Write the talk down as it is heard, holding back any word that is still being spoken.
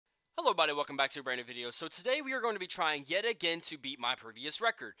Hello everybody, welcome back to a brand new video. So today we are going to be trying yet again to beat my previous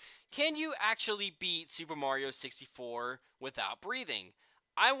record. Can you actually beat Super Mario 64 without breathing?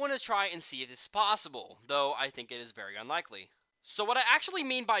 I want to try and see if this is possible, though I think it is very unlikely. So what I actually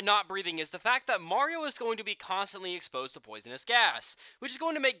mean by not breathing is the fact that Mario is going to be constantly exposed to poisonous gas, which is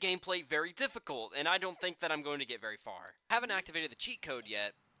going to make gameplay very difficult, and I don't think that I'm going to get very far. I haven't activated the cheat code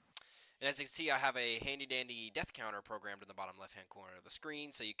yet. And as you can see, I have a handy-dandy death counter programmed in the bottom left-hand corner of the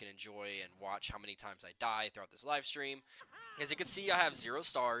screen, so you can enjoy and watch how many times I die throughout this live stream. As you can see, I have 0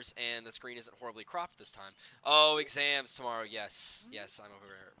 stars, and the screen isn't horribly cropped this time. Oh, exams tomorrow, yes. Yes, I'm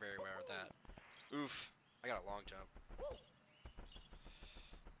very aware of that. Oof, I got a long jump.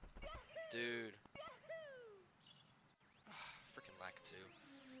 Dude. Freaking lack 2.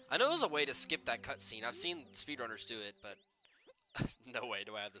 I know there's a way to skip that cutscene. I've seen speedrunners do it, but no way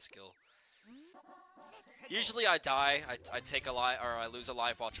do I have the skill. Usually I die, I take a life, or I lose a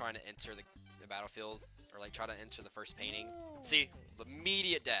life while trying to enter the battlefield, or like try to enter the first painting. See,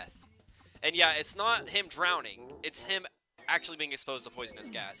 immediate death. And yeah, it's not him drowning, it's him actually being exposed to poisonous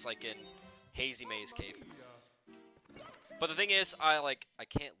gas, like in Hazy Maze Cave. But the thing is, I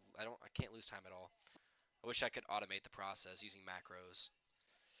can't lose time at all. I wish I could automate the process using macros.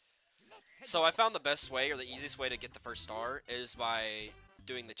 So I found the best way, or the easiest way to get the first star, is by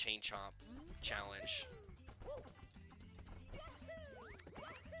doing the chain chomp challenge.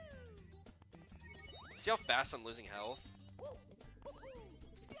 See how fast I'm losing health?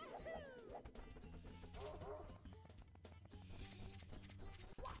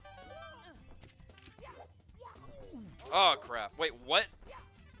 Oh crap, wait, what?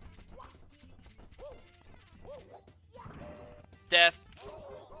 Death.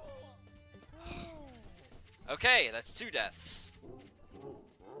 Okay, that's 2 deaths.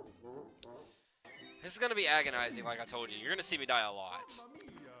 This is gonna be agonizing, like I told you. You're gonna see me die a lot.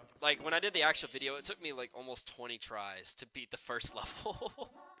 Like, when I did the actual video, it took me like almost 20 tries to beat the first level.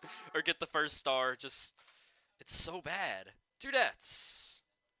 Or get the first star, just... It's so bad. 2 deaths.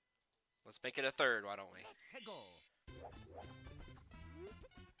 Let's make it a 3rd, why don't we?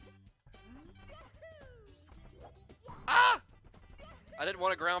 Ah! I didn't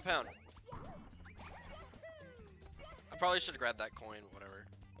want a ground pound. I probably should have grabbed that coin, whatever.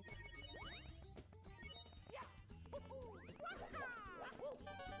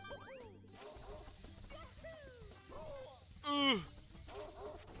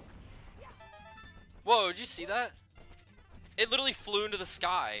 Whoa, did you see that? It literally flew into the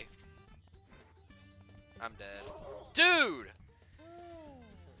sky. I'm dead. Dude!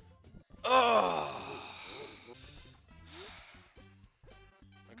 Ugh.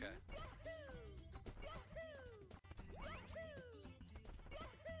 Okay.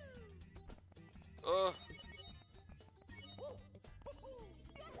 Ugh.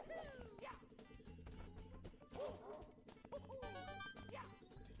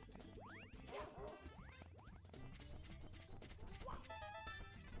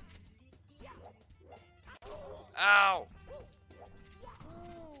 Ow!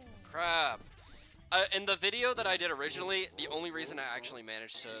 Crap. In the video that I did originally, the only reason I actually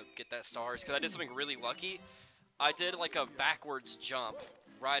managed to get that star is because I did something really lucky. I did like a backwards jump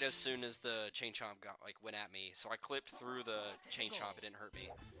right as soon as the chain chomp went at me. So I clipped through the chain chomp, it didn't hurt me.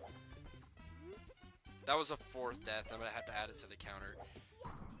 That was a 4th death, I'm gonna have to add it to the counter.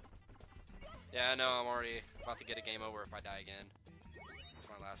 Yeah, I know, I'm already about to get a game over if I die again. That's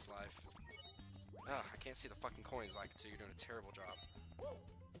my last life. Ugh, I can't see the fucking coins like so you're doing a terrible job.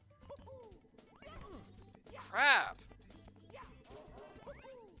 Crap!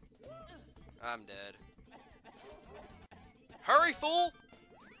 I'm dead. Hurry, fool!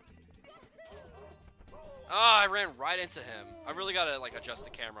 Ah, I ran right into him. I really gotta like adjust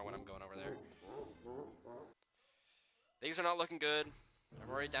the camera when I'm going over there. Things are not looking good. I'm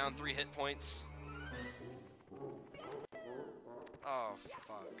already down 3 hit points. Oh,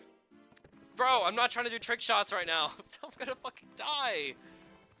 fuck. Bro, I'm not trying to do trick shots right now. I'm gonna fucking die.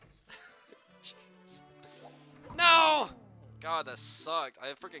 Jeez. No! God, that sucked. I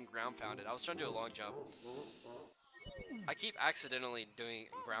freaking ground pounded. I was trying to do a long jump. I keep accidentally doing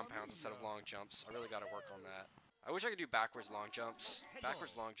ground pounds instead of long jumps. I really gotta work on that. I wish I could do backwards long jumps.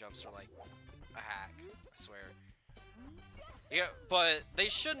 Backwards long jumps are like a hack, I swear. Yeah, but they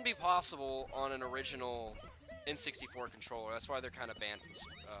shouldn't be possible on an original N64 controller. That's why they're kind of banned from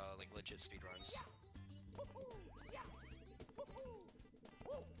like legit speedruns.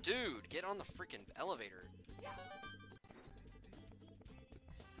 Dude, get on the freaking elevator.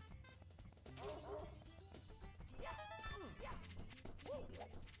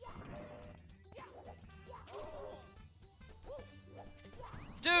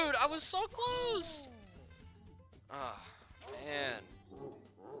 Dude, I was so close! Ah, man.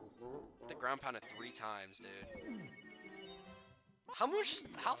 The ground pounded 3 times, dude.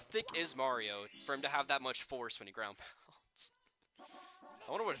 How thick is Mario for him to have that much force when he ground pounds?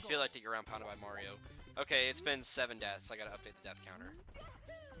 I wonder what it'd feel like to get ground pounded by Mario. Okay, it's been 7 deaths. I gotta update the death counter.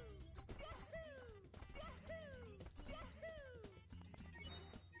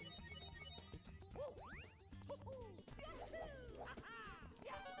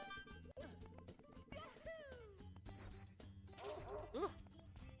 Ooh.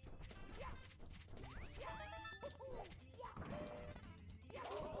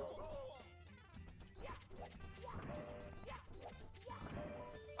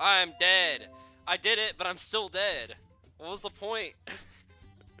 I'm dead. I did it, but I'm still dead. What was the point?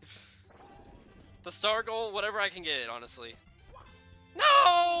 The star goal, whatever I can get, honestly. No!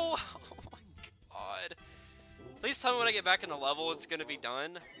 Oh my god. Please tell me when I get back in the level it's gonna be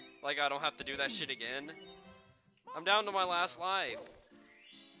done. Like I don't have to do that shit again. I'm down to my last life.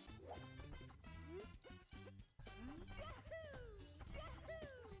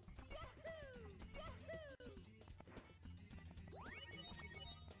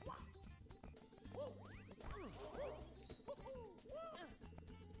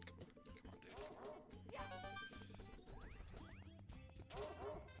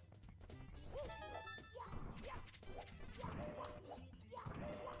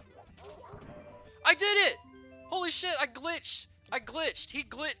 I did it! Holy shit, I glitched!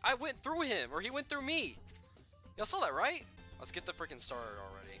 I went through him, or he went through me. Y'all saw that, right? Let's get the freaking star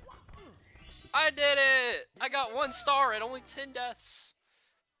already. I did it! I got 1 star and only 10 deaths.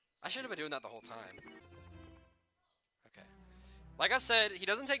 I should have been doing that the whole time. Okay. Like I said, he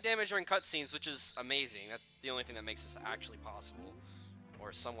doesn't take damage during cutscenes, which is amazing. That's the only thing that makes this actually possible.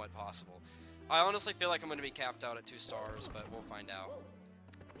 Or somewhat possible. I honestly feel like I'm going to be capped out at 2 stars, but we'll find out.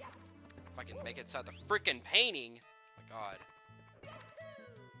 If I can make it inside the freaking painting. Oh my god.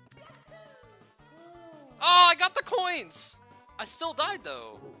 Oh, I got the coins! I still died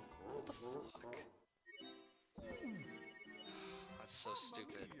though. What the fuck? That's so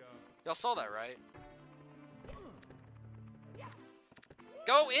stupid. Y'all saw that, right?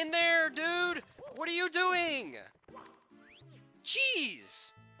 Go in there, dude! What are you doing?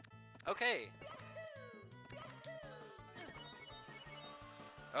 Jeez! Okay.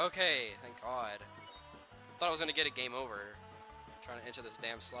 Okay, thank god. Thought I was gonna get a game over. Trying to enter this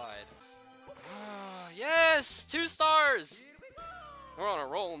damn slide. Yes! 2 stars! We're on a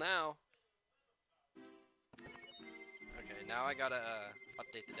roll now. Okay, now I gotta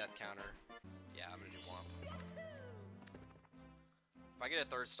update the death counter. Yeah, I'm gonna do Womp. If I get a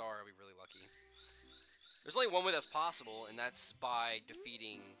 3rd star, I'll be really lucky. There's only one way that's possible, and that's by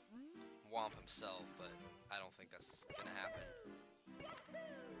defeating Womp himself, but I don't think that's gonna happen.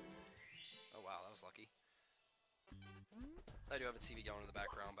 Oh wow, that was lucky. I do have a TV going in the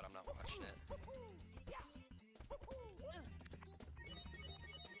background, but I'm not watching it.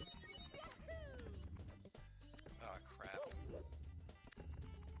 Oh crap.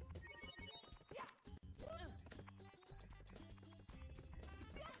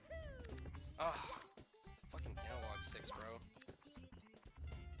 Ah, fucking analog sticks, bro.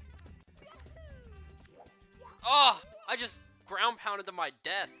 Oh, I just ground pounded to my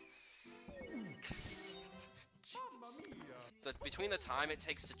death. Between the time it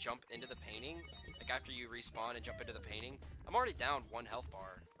takes to jump into the painting, like after you respawn and jump into the painting, I'm already down 1 health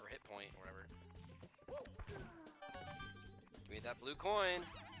bar, or hit point, or whatever. Give me that blue coin.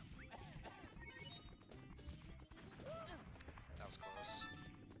 That was close.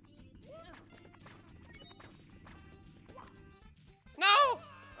 No!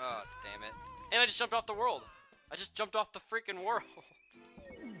 Oh, damn it. And I just jumped off the world. I just jumped off the freaking world.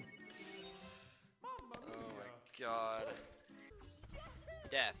 Oh my god.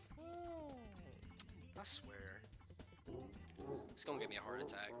 Death. I swear. It's gonna give me a heart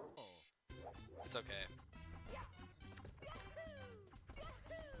attack. It's okay.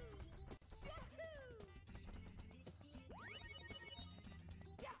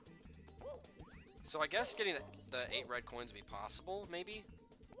 So I guess getting the 8 red coins would be possible, maybe?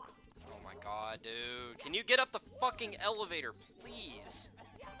 Oh my god, dude. Can you get up the fucking elevator, please?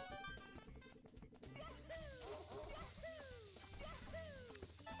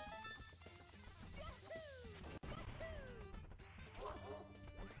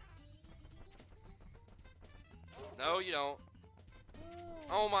 No, you don't.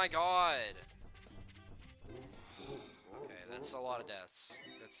 Oh my god. Okay, that's a lot of deaths.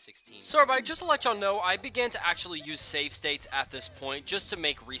 That's 16. So everybody, just to let y'all know, I began to actually use save states at this point just to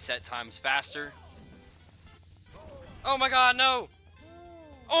make reset times faster. Oh my god, no!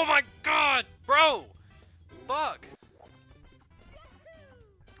 Oh my god, bro! Fuck.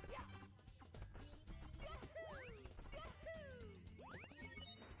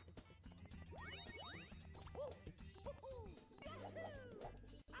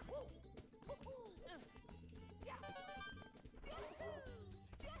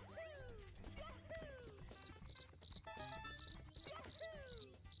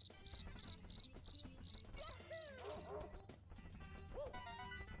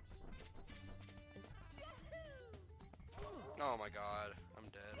 Oh my god, I'm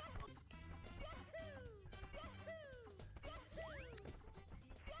dead.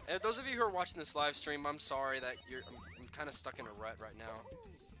 And those of you who are watching this live stream, I'm sorry that I'm kind of stuck in a rut right now.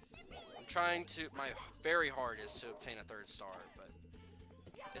 I'm trying to, my very hardest to obtain a 3rd star, but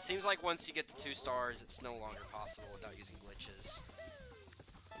it seems like once you get to 2 stars, it's no longer possible without using glitches.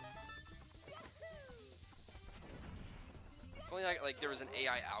 If only like there was an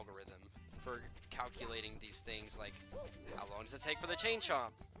AI algorithm for calculating these things, like how long does it take for the chain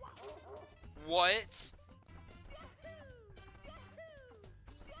chomp? What?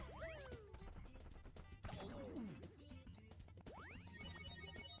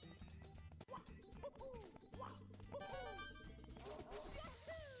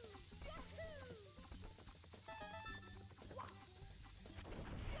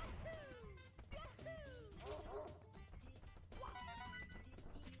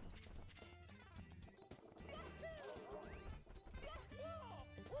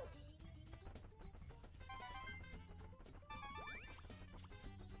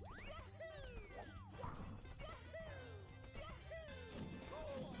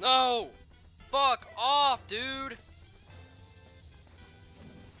 No! Fuck off, dude!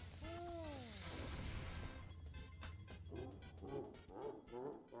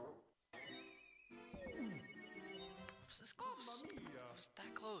 Was this close? Was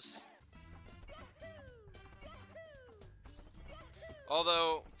that close?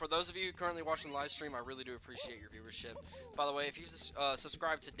 Although, for those of you currently watching the live stream, I really do appreciate your viewership. By the way, if you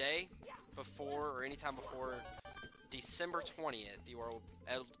subscribe today, before, or anytime before December 20th, you are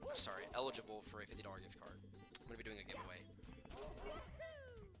eligible for a $50 gift card. I'm going to be doing a giveaway.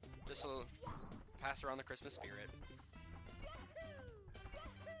 Just to pass around the Christmas spirit.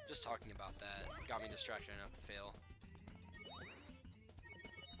 Just talking about that got me distracted enough to fail.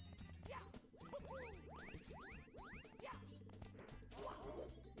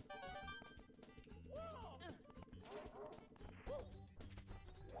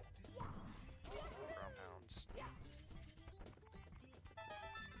 Ground pounds.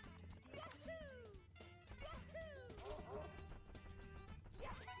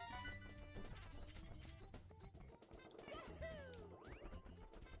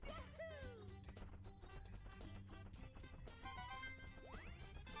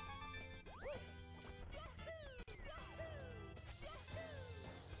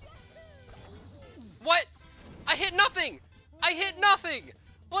 What? I hit nothing! I hit nothing!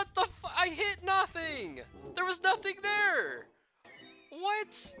 What the I hit nothing! There was nothing there!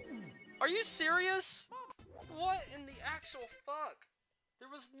 What? Are you serious? What in the actual fuck? There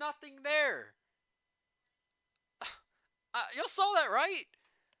was nothing there. Y'all saw that, right?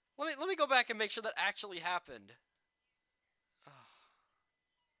 Let me go back and make sure that actually happened.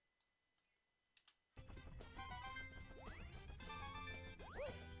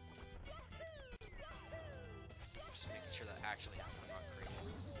 Just making sure that actually happened. I'm not crazy.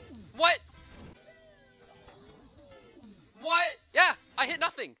 What? What? Yeah, I hit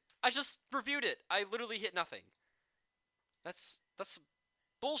nothing. I just reviewed it. I literally hit nothing. That's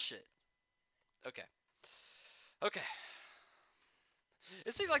bullshit. Okay. Okay.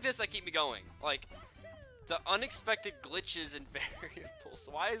 It's things like this that keep me going. Like, the unexpected glitches and variables.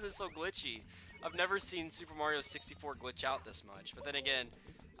 Why is it so glitchy? I've never seen Super Mario 64 glitch out this much. But then again,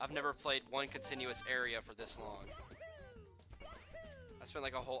 I've never played one continuous area for this long. I spent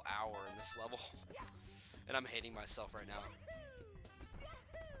like a whole hour in this level. And I'm hating myself right now.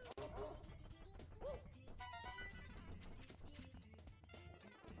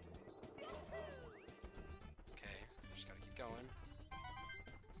 Okay, just gotta keep going.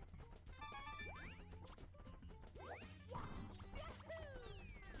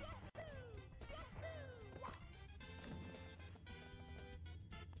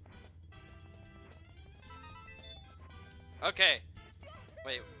 Okay.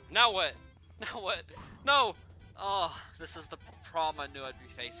 Wait, now what? Now what? No! Oh, this is the problem I knew I'd be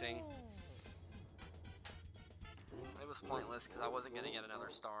facing. It was pointless because I wasn't going to get another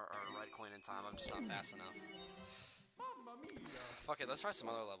star or red coin in time. I'm just not fast enough. Fuck it, let's try some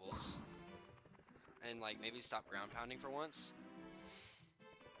other levels. And, like, maybe stop ground pounding for once.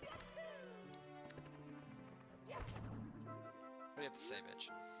 do you have to say, bitch?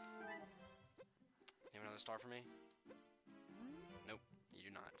 You have another star for me? Nope, you do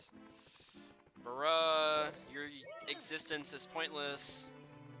not. Bruh, your existence is pointless.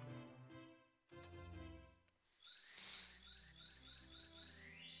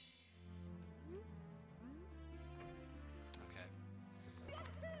 Okay.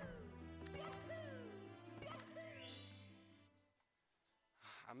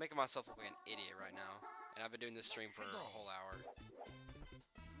 I'm making myself look like an idiot right now, and I've been doing this stream for a whole hour.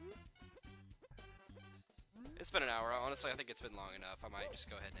 It's been an hour. Honestly, I think it's been long enough. I might just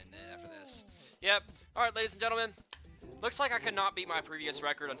go ahead and end it after this. Yep. Alright, ladies and gentlemen. Looks like I could not beat my previous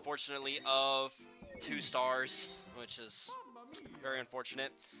record, unfortunately, of 2 stars, which is very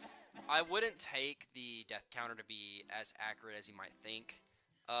unfortunate. I wouldn't take the death counter to be as accurate as you might think.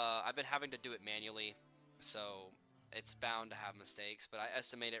 I've been having to do it manually, so it's bound to have mistakes, but I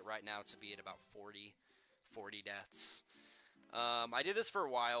estimate it right now to be at about 40 deaths. I did this for a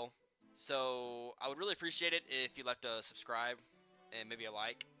while. So, I would really appreciate it if you left a subscribe and maybe a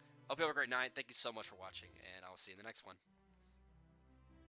like. Hope you have a great night. Thank you so much for watching, and I will see you in the next one.